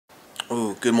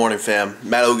Ooh, good morning, fam.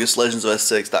 Matt Ogus,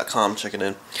 legendsofs6.com, checking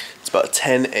in. It's about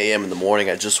 10 a.m. in the morning.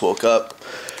 I just woke up,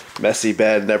 messy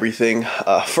bed and everything.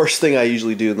 First thing I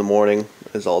usually do in the morning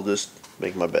is I'll just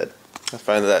make my bed. I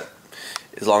find that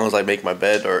as long as I make my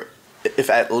bed, or if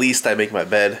at least I make my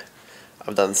bed,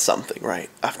 I've done something right.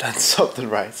 I've done something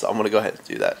right, so I'm going to go ahead and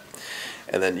do that.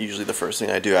 And then usually the first thing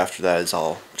I do after that is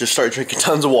I'll just start drinking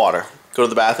tons of water. Go to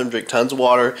the bathroom, drink tons of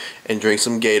water, and drink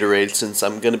some Gatorade since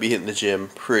I'm going to be hitting the gym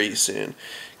pretty soon.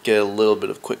 Get a little bit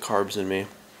of quick carbs in me.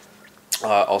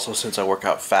 Also, since I work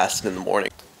out fasting in the morning.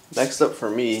 Next up for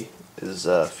me is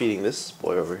feeding this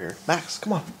boy over here. Max,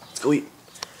 come on, let's go eat.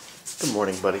 Good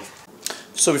morning, buddy.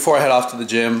 So before I head off to the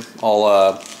gym,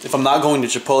 I'll if I'm not going to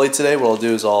Chipotle today, what I'll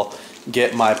do is I'll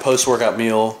get my post-workout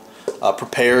meal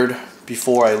prepared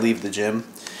before I leave the gym.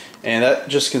 And that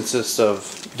just consists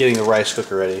of getting the rice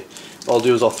cooker ready. What I'll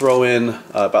do is I'll throw in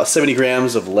about 70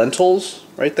 grams of lentils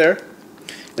right there.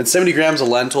 And 70 grams of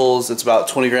lentils, it's about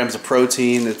 20 grams of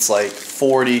protein, it's like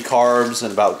 40 carbs,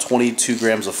 and about 22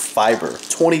 grams of fiber.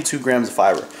 22 grams of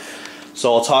fiber.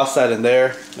 So I'll toss that in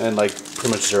there, and like pretty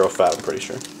much zero fat, I'm pretty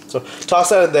sure. So toss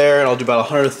that in there, and I'll do about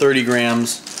 130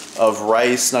 grams of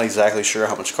rice. Not exactly sure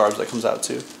how much carbs that comes out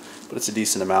to, but it's a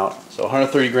decent amount. So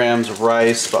 130 grams of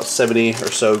rice, about 70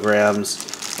 or so grams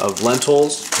of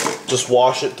lentils. Just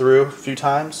wash it through a few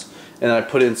times, and then I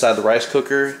put it inside the rice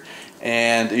cooker,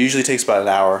 and it usually takes about an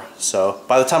hour. So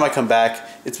by the time I come back,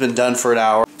 it's been done for an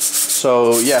hour.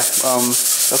 So yeah,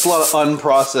 that's a lot of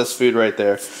unprocessed food right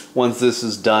there. Once this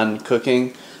is done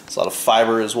cooking, it's a lot of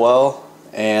fiber as well,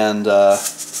 and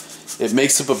it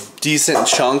makes up a decent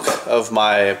chunk of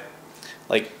my,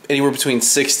 like anywhere between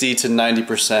 60 to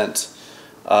 90%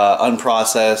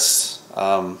 unprocessed,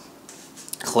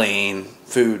 clean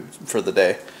food for the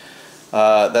day.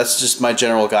 That's just my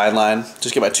general guideline.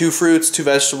 Just get my 2 fruits, 2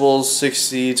 vegetables,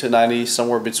 60 to 90,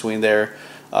 somewhere between there,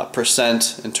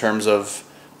 percent in terms of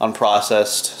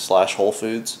unprocessed / whole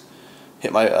foods.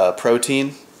 Hit my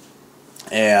protein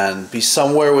and be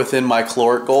somewhere within my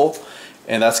caloric goal.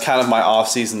 And that's kind of my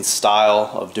off-season style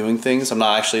of doing things. I'm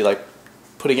not actually like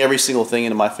putting every single thing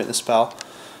into MyFitnessPal.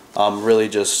 I'm really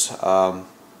just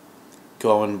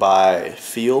going by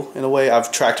feel in a way.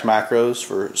 I've tracked macros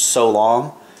for so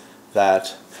long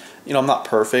that, you know, I'm not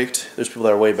perfect. There's people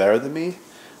that are way better than me,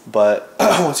 but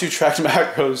once you track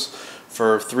macros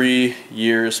for 3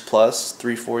 years plus,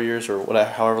 3-4 years, or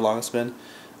whatever, however long it's been,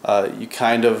 you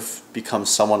kind of become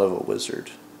somewhat of a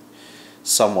wizard.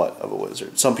 Somewhat of a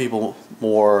wizard. Some people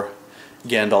more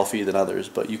Gandalf-y than others,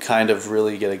 but you kind of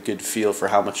really get a good feel for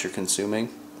how much you're consuming.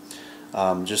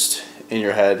 Just in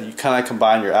your head, you kind of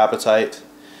combine your appetite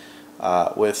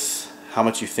with how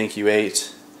much you think you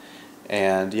ate,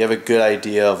 and you have a good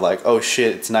idea of like, oh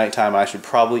shit, it's nighttime, I should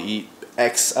probably eat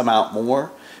X amount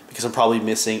more because I'm probably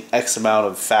missing X amount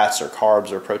of fats or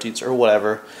carbs or proteins or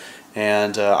whatever.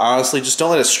 And honestly, just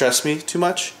don't let it stress me too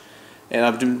much. And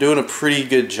I've been doing a pretty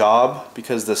good job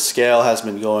because the scale has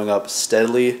been going up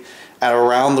steadily at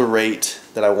around the rate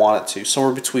that I want it to,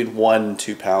 somewhere between 1 and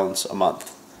 2 pounds a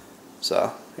month.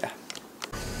 So yeah.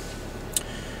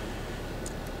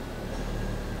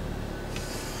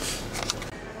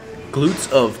 Glutes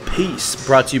of Peace,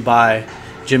 brought to you by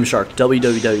Gymshark,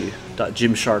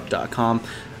 www.gymshark.com.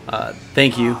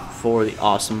 Thank you for the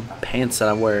awesome pants that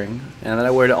I'm wearing and that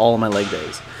I wear to all of my leg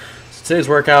days. So today's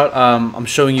workout, I'm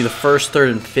showing you the first,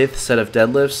 third, and fifth set of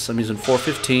deadlifts. I'm using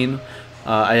 415.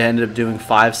 I ended up doing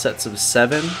 5 sets of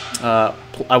 7.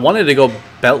 I wanted to go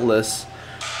beltless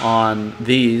on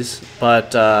these,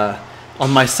 but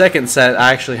on my second set,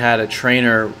 I actually had a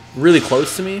trainer really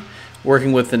close to me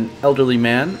working with an elderly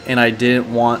man, and I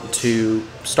didn't want to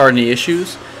start any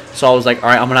issues. So I was like, all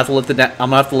right, I'm gonna have to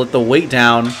let the weight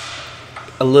down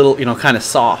a little, you know, kind of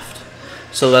soft.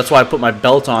 So that's why I put my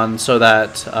belt on, so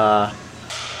that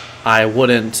I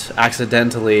wouldn't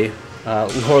accidentally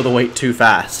lower the weight too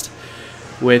fast.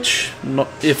 Which,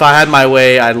 if I had my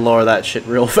way, I'd lower that shit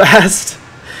real fast.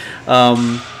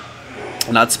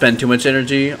 Not spend too much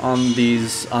energy on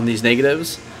these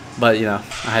negatives, but you know,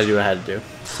 I had to do what I had to do.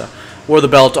 So wore the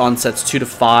belt on sets 2 to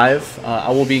 5.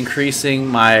 I will be increasing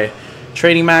my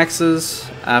training maxes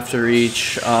after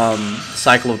each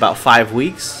cycle of about 5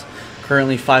 weeks.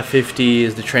 Currently 550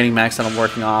 is the training max that I'm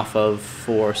working off of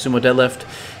for sumo deadlift,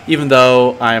 even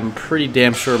though I'm pretty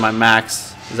damn sure my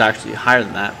max is actually higher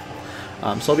than that.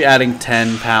 So I'll be adding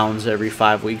 10 pounds every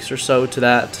 5 weeks or so to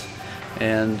that.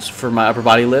 And for my upper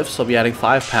body lifts, I'll be adding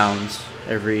 5 pounds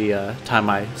every time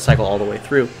I cycle all the way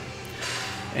through.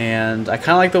 And I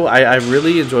kind of like I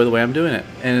really enjoy the way I'm doing it.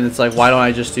 And it's like, why don't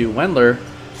I just do Wendler?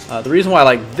 The reason why I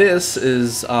like this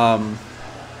is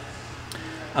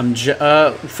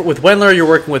With Wendler, you're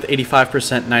working with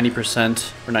 85%,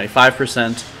 90%, or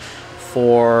 95%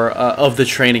 for of the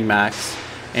training max,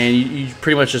 and you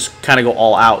pretty much just kind of go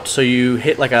all out. So you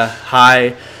hit like a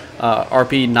high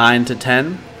RP 9 to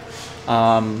 10,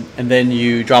 and then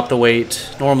you drop the weight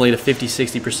normally to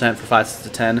 50-60% for 5, 6 to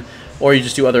 10, or you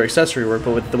just do other accessory work.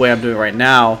 But with the way I'm doing it right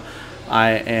now,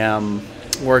 I am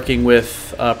working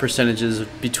with percentages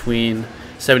between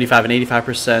 75 and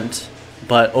 85%,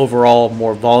 but overall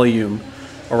more volume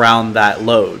around that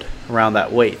load, around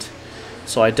that weight.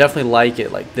 So I definitely like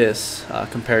it like this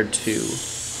compared to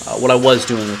what I was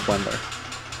doing with Wendler.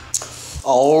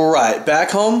 All right,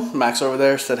 back home. Max over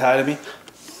there said hi to me.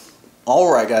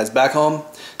 All right, guys, back home,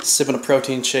 sipping a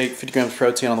protein shake, 50 grams of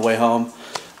protein on the way home.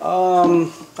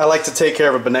 I like to take care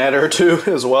of a banana or two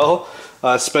as well,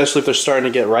 especially if they're starting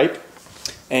to get ripe.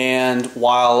 And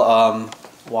while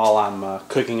I'm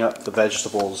cooking up the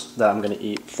vegetables that I'm going to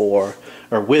eat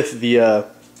with the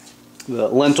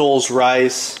lentils,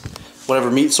 rice,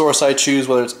 whatever meat source I choose,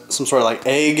 whether it's some sort of like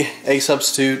egg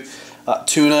substitute,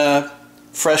 tuna,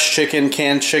 fresh chicken,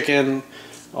 canned chicken.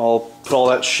 I'll put all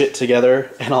that shit together,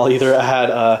 and I'll either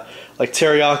add like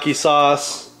teriyaki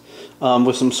sauce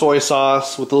with some soy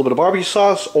sauce with a little bit of barbecue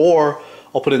sauce, or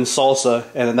I'll put in salsa,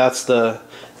 and then that's the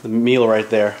meal right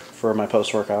there for my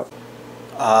post-workout.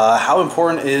 How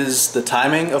important is the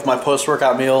timing of my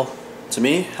post-workout meal to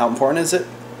me? How important is it?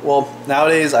 Well,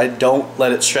 nowadays I don't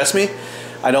let it stress me.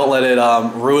 I don't let it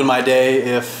ruin my day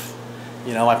if,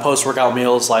 you know, my post-workout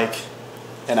meal is like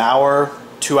an hour,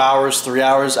 2 hours, 3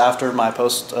 hours after my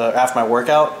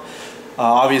workout.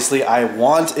 Obviously, I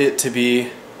want it to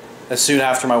be as soon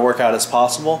after my workout as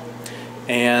possible.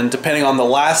 And depending on the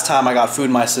last time I got food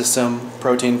in my system,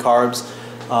 protein, carbs,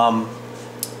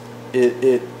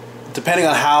 depending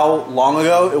on how long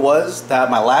ago it was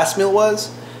that my last meal was,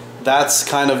 that's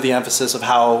kind of the emphasis of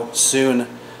how soon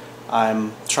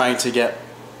I'm trying to get,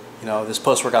 you know, this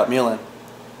post-workout meal in.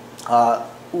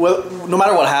 No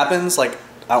matter what happens, like,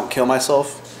 I don't kill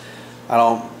myself. I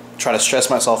don't try to stress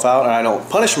myself out, and I don't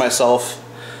punish myself.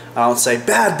 I don't say,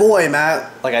 bad boy,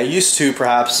 Matt, like I used to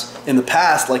perhaps in the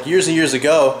past, like years and years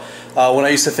ago, when I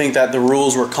used to think that the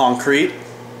rules were concrete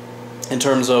in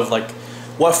terms of like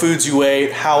what foods you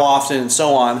ate, how often, and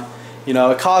so on. You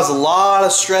know, it caused a lot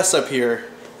of stress up here,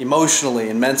 emotionally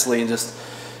and mentally, and just,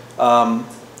 and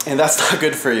that's not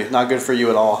good for you. Not good for you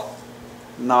at all.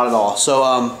 Not at all. So,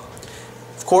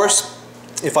 of course,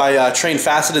 if I train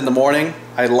fasted in the morning,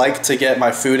 I like to get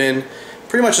my food in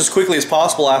pretty much as quickly as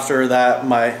possible after that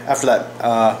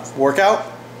workout.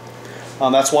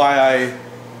 That's why I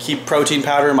keep protein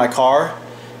powder in my car,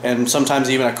 and sometimes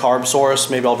even a carb source.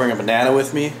 Maybe I'll bring a banana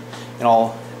with me, and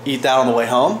I'll eat that on the way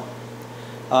home.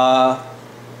 But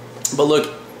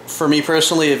look, for me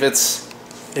personally, if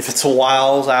it's a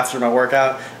while after my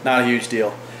workout, not a huge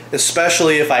deal.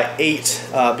 Especially if I ate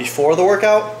before the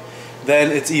workout,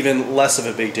 then it's even less of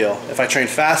a big deal. If I train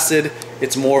fasted,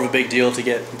 it's more of a big deal to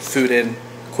get food in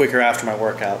quicker after my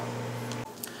workout.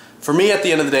 For me, at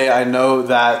the end of the day, I know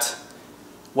that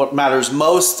what matters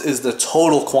most is the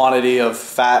total quantity of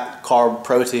fat, carb,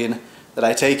 protein that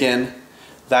I take in.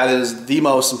 That is the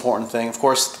most important thing. Of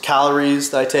course, the calories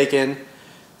that I take in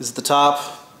is at the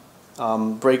top.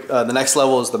 The next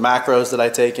level is the macros that I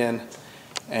take in.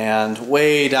 And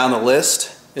way down the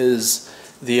list is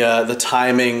the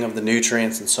timing of the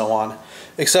nutrients and so on.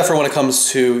 Except for when it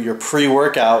comes to your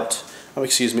pre-workout,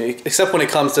 except when it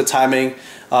comes to timing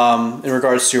in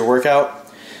regards to your workout.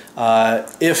 For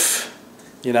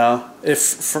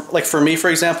me, for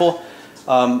example,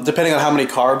 depending on how many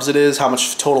carbs it is, how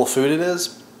much total food it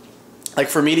is, like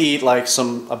for me to eat like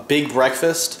a big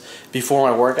breakfast before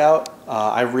my workout,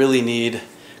 I really need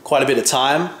quite a bit of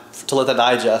time to let that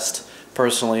digest.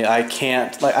 Personally, I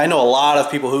can't, like, I know a lot of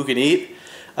people who can eat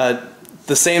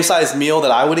the same size meal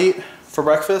that I would eat for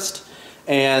breakfast,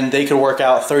 and they could work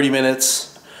out 30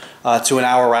 minutes to an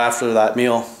hour right after that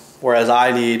meal, whereas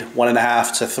I need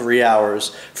 1.5 to 3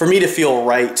 hours for me to feel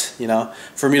right, you know,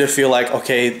 for me to feel like,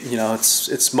 okay, you know,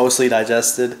 it's mostly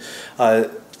digested,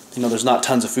 you know, there's not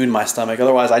tons of food in my stomach.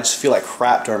 Otherwise, I just feel like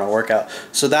crap during my workout.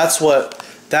 So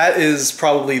that is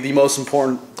probably the most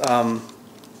important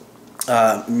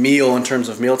meal in terms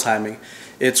of meal timing.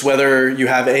 It's whether you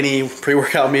have any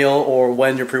pre-workout meal or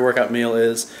when your pre-workout meal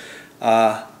is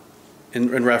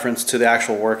in reference to the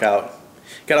actual workout.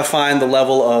 You gotta find the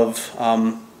level of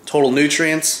total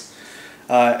nutrients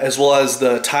as well as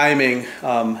the timing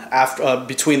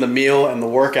between the meal and the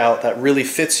workout that really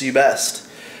fits you best.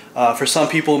 For some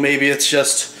people, maybe it's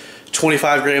just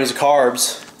 25 grams of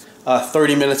carbs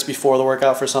 30 minutes before the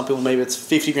workout. For some people, maybe it's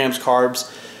 50 grams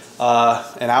carbs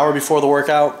an hour before the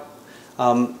workout.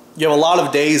 You have a lot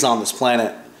of days on this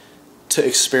planet to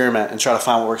experiment and try to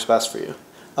find what works best for you.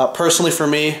 Personally for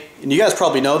me, and you guys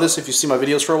probably know this if you see my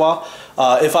videos for a while,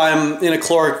 if I'm in a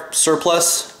caloric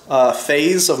surplus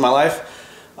phase of my life,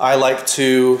 I like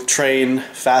to train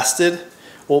fasted.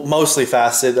 Well, mostly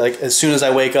fasted. Like as soon as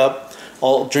I wake up,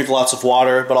 I'll drink lots of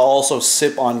water, but I'll also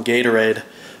sip on Gatorade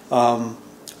on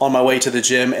my way to the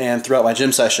gym and throughout my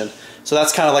gym session. So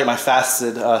that's kind of like my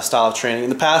fasted style of training. In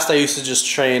the past, I used to just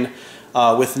train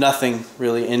with nothing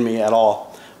really in me at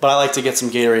all. But I like to get some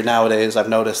Gatorade nowadays. I've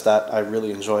noticed that I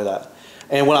really enjoy that.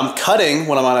 And when I'm cutting,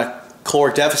 when I'm on a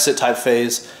caloric deficit type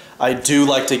phase, I do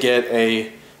like to get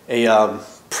a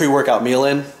pre-workout meal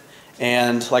in.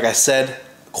 And like I said,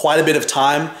 quite a bit of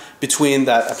time between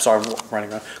that, I'm sorry, I'm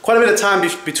running around. Quite a bit of time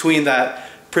between that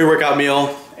pre-workout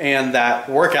meal and that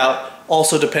workout,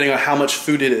 also depending on how much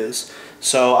food it is.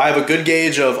 So I have a good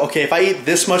gauge of, okay, if I eat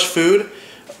this much food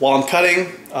while I'm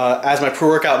cutting as my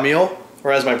pre-workout meal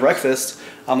or as my breakfast,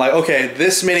 I'm like, okay,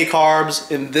 this many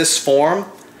carbs in this form,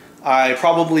 I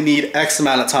probably need X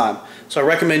amount of time. So I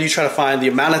recommend you try to find the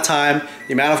amount of time,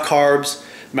 the amount of carbs,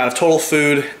 the amount of total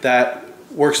food that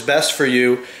works best for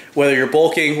you, whether you're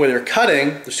bulking, whether you're cutting.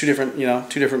 There's two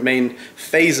different main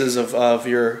phases of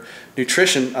your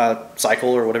nutrition cycle,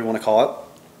 or whatever you want to call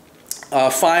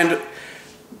it. Find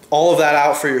all of that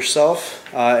out for yourself,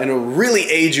 and it'll really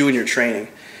aid you in your training.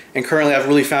 And currently I've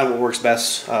really found what works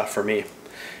best for me.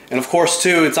 And of course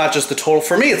too, it's not just the total,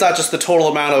 for me it's not just the total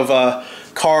amount of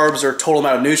carbs or total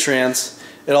amount of nutrients,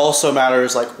 it also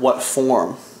matters like what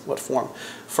form.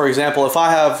 For example, if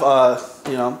I have,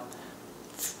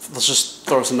 let's just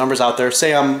throw some numbers out there,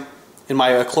 say I'm in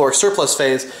my caloric surplus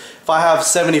phase, if I have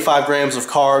 75 grams of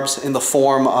carbs in the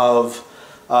form of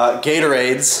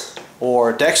Gatorades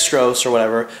or dextrose or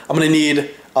whatever, I'm going to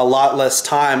need a lot less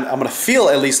time. I'm going to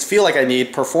at least feel like I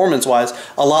need, performance-wise,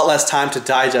 a lot less time to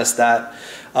digest that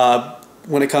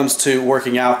when it comes to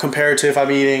working out, compared to if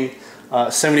I'm eating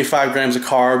 75 grams of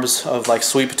carbs of like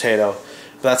sweet potato.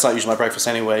 But that's not usually my breakfast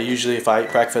anyway. Usually if I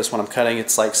eat breakfast when I'm cutting,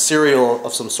 it's like cereal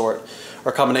of some sort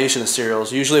or a combination of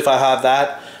cereals. Usually if I have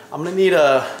that, I'm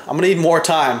gonna need more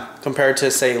time compared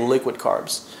to, say, liquid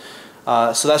carbs.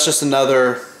 So that's just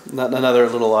another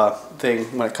little thing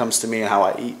when it comes to me and how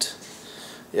I eat.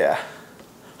 Yeah.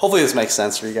 Hopefully this makes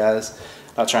sense for you guys.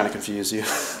 Not trying to confuse you.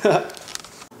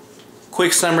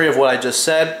 Quick summary of what I just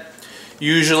said.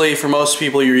 Usually for most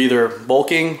people you're either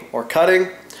bulking or cutting.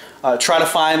 Try to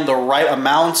find the right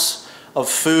amounts of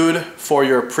food for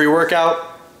your pre-workout.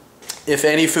 If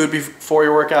any food before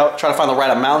your workout, try to find the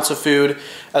right amounts of food,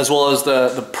 as well as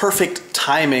the perfect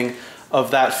timing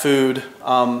of that food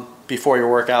before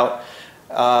your workout.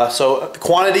 So the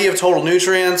quantity of total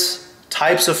nutrients,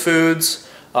 types of foods,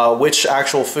 which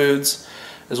actual foods,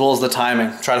 as well as the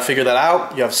timing. Try to figure that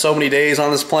out. You have so many days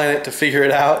on this planet to figure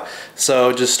it out,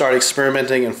 so just start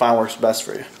experimenting and find what works best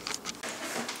for you.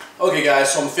 Okay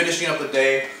guys, so I'm finishing up the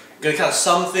day. I'm gonna kind of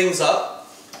sum things up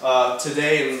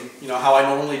today, and how I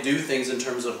normally do things in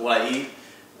terms of what I eat.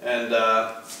 And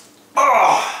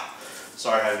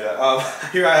sorry, I had that.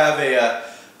 Here I have a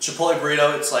Chipotle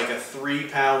burrito. It's like a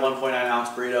 3-pound, 1.9-ounce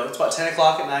burrito. It's about 10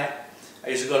 o'clock at night. I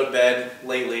usually go to bed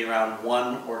lately around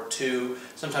 1 or 2,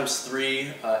 sometimes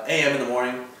 3 a.m. in the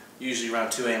morning, usually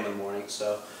around 2 a.m. in the morning.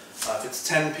 So if it's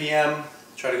 10 p.m.,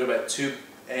 try to go to bed at 2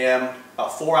 a.m.,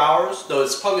 about 4 hours, though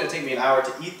it's probably going to take me an hour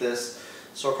to eat this.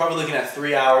 So we're probably looking at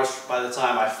 3 hours by the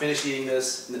time I finish eating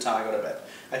this and the time I go to bed.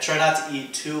 I try not to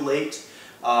eat too late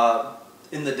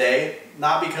in the day,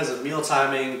 not because of meal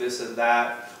timing, this and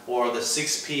that, or the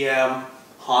 6 p.m.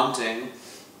 haunting.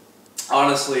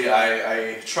 Honestly,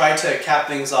 I try to cap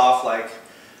things off, like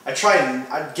I try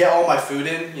and get all my food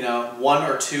in, 1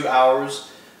 or 2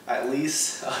 hours at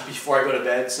least before I go to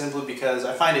bed, simply because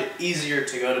I find it easier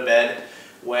to go to bed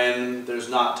when there's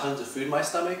not tons of food in my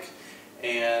stomach.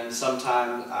 And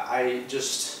sometimes I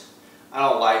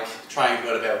don't like trying to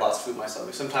go to bed with lots of food in my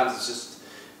stomach. Sometimes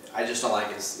I just don't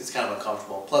like it. It's kind of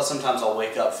uncomfortable. Plus sometimes I'll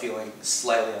wake up feeling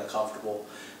slightly uncomfortable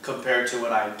compared to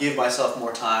when I give myself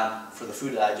more time for the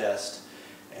food to digest.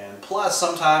 And plus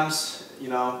sometimes,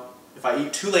 if I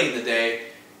eat too late in the day,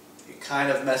 it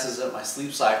kind of messes up my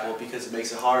sleep cycle because it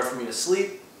makes it harder for me to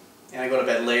sleep, and I go to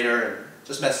bed later and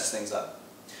just messes things up.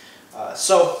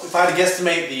 So if I had to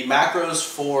guesstimate the macros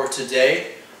for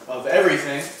today of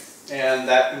everything, and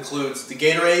that includes the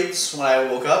Gatorades when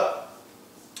I woke up,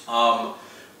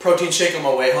 protein shake on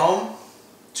my way home,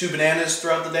 2 bananas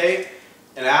throughout the day,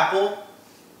 an apple,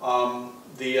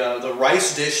 the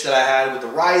rice dish that I had with the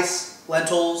rice,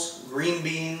 lentils, green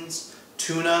beans,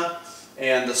 tuna,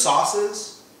 and the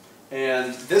sauces,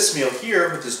 and this meal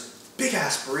here, which is big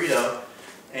ass burrito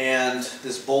and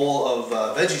this bowl of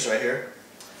veggies right here,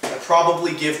 I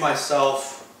probably give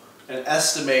myself an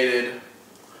estimated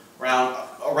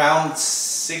around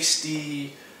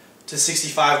 60 to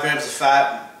 65 grams of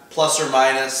fat, plus or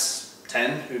minus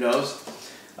 10, who knows.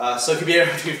 So it could be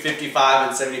anywhere between 55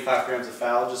 and 75 grams of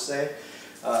fat, I'll just say.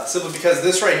 Simply because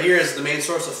this right here is the main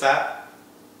source of fat.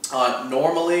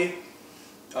 Normally,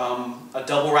 a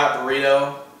double wrap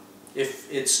burrito,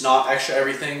 if it's not extra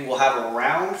everything, will have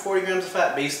around 40 grams of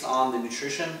fat based on the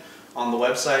nutrition on the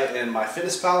website and my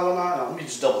fitness pal and whatnot. Now, let me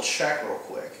just double check real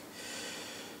quick.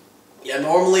 Yeah,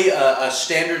 normally a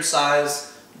standard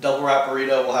size double wrap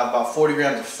burrito will have about 40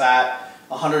 grams of fat,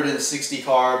 160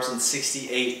 carbs, and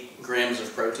 68 grams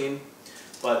of protein.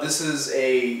 But this is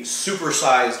a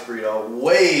super-sized burrito,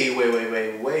 way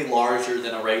larger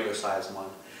than a regular sized one.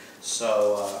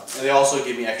 So, and they also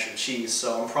give me extra cheese,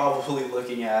 so I'm probably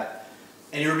looking at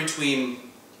anywhere between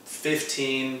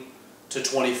 15 to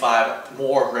 25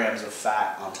 more grams of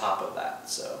fat on top of that.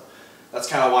 So that's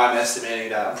kind of why I'm estimating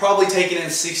that. I'm probably taking in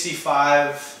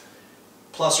 65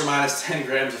 plus or minus 10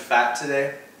 grams of fat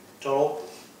today total.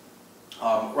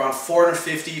 Around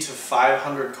 450 to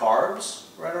 500 carbs,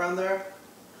 right around there.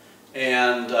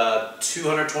 And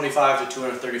 225 to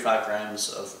 235 grams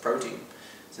of protein,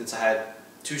 since I had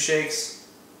 2 shakes,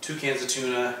 2 cans of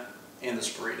tuna, and this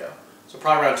burrito. So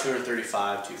probably around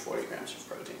 235 to 240 grams of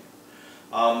protein.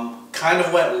 Kind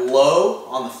of went low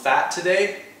on the fat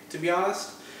today, to be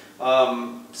honest,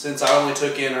 since I only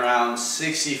took in around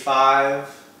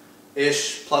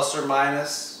 65-ish, plus or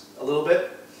minus a little bit.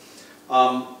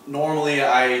 Normally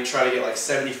I try to get like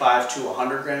 75 to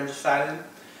 100 grams of fat in,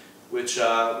 which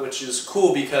is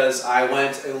cool because I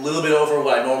went a little bit over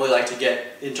what I normally like to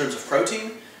get in terms of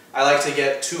protein. I like to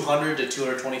get 200 to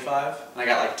 225, and I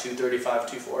got like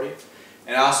 235, 240.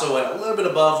 And I also went a little bit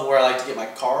above where I like to get my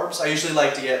carbs. I usually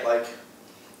like to get like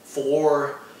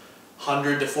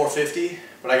 400 to 450,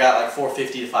 but I got like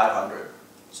 450 to 500.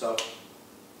 So,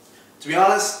 to be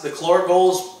honest, the caloric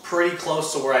goal is pretty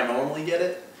close to where I normally get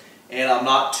it, and I'm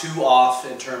not too off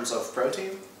in terms of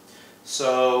protein.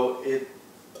 So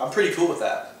I'm pretty cool with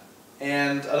that.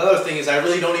 And another thing is I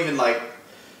really don't even like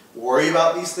worry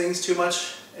about these things too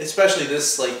much, especially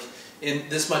this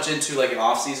much into like an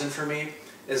off season for me.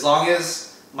 As long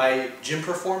as my gym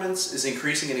performance is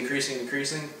increasing and increasing and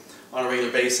increasing on a regular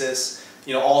basis,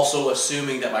 you know, also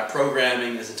assuming that my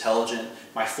programming is intelligent,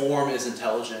 my form is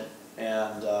intelligent,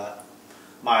 and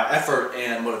my effort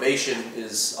and motivation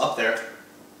is up there,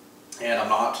 and I'm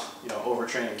not, you know,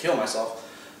 overtraining and killing myself,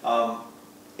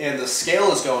 and the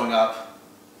scale is going up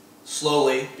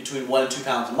slowly between 1 and 2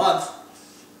 pounds a month,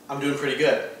 I'm doing pretty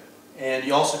good. And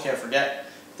you also can't forget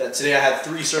that today I had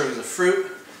 3 servings of fruit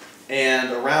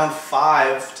and around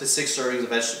 5 to 6 servings of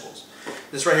vegetables.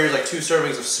 This right here is like 2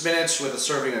 servings of spinach with a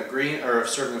serving of a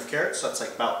serving of carrots, so that's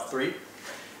like about 3.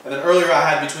 And then earlier I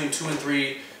had between 2 and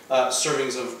 3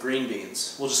 servings of green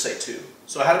beans. We'll just say 2.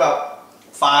 So I had about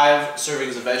 5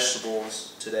 servings of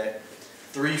vegetables today,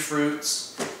 3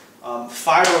 fruits.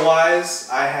 Fiber-wise,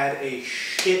 I had a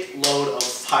shitload of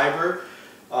fiber.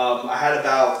 I had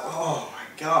about, oh my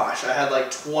gosh, I had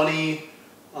like 20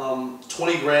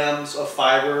 grams of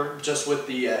fiber just with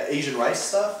the Asian rice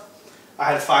stuff.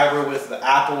 I had fiber with the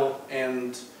apple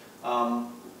and a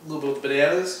little bit of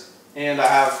bananas, and I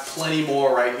have plenty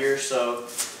more right here, so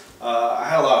I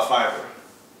had a lot of fiber.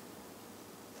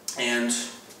 And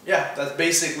yeah, that's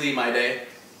basically my day,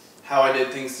 how I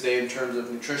did things today in terms of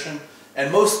nutrition. And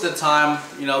most of the time,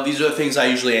 you know, these are the things I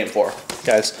usually aim for,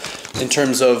 guys, in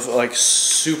terms of like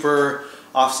super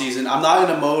off season. I'm not in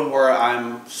a mode where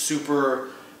I'm super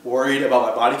worried about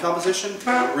my body composition.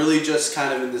 I'm really just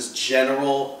kind of in this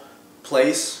general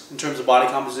place in terms of body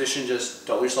composition. Just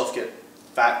don't let yourself get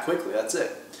fat quickly. That's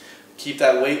it. Keep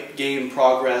that weight gain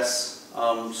progress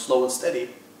slow and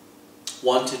steady.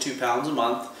 1 to 2 pounds a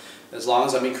month. As long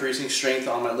as I'm increasing strength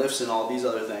on my lifts and all these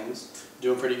other things.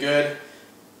 Doing pretty good.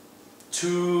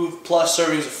 2+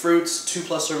 servings of fruits, 2+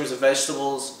 servings of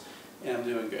vegetables, and I'm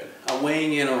doing good. I'm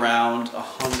weighing in around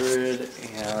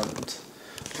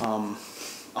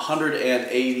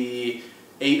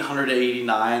 188,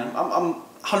 189. I'm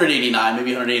 189,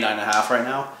 maybe 189.5 right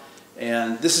now.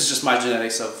 And this is just my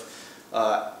genetics of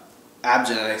ab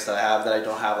genetics that I have, that I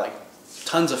don't have like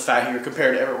tons of fat here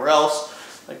compared to everywhere else.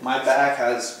 Like my back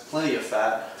has plenty of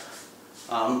fat.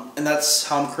 And that's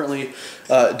how I'm currently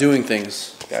doing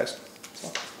things, guys.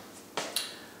 So,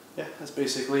 yeah, that's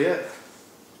basically it.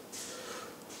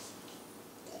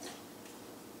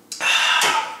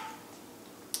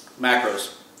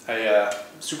 Macros. I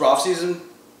super off season,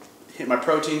 hit my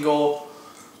protein goal,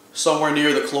 somewhere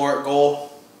near the caloric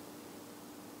goal.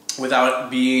 without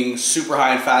being super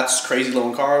high in fats, crazy low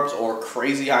in carbs, or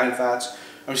crazy high in fats.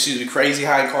 Excuse me, crazy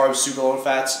high in carbs, super low in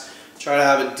fats. Try to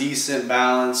have a decent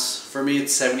balance. For me,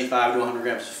 it's 75 to 100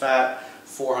 grams of fat,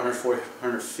 400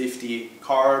 450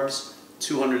 carbs,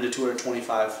 200 to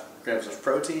 225 grams of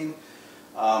protein.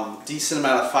 Decent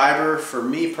amount of fiber. For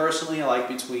me personally, I like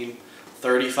between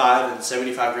 35 and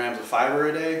 75 grams of fiber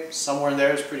a day. Somewhere in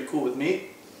there is pretty cool with me.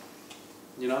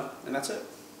 You know, and that's it.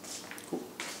 Cool.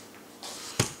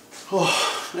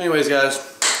 Oh, anyways,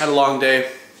 guys, had a long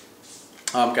day.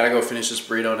 Gotta go finish this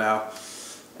burrito now,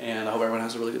 and I hope everyone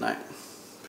has a really good night.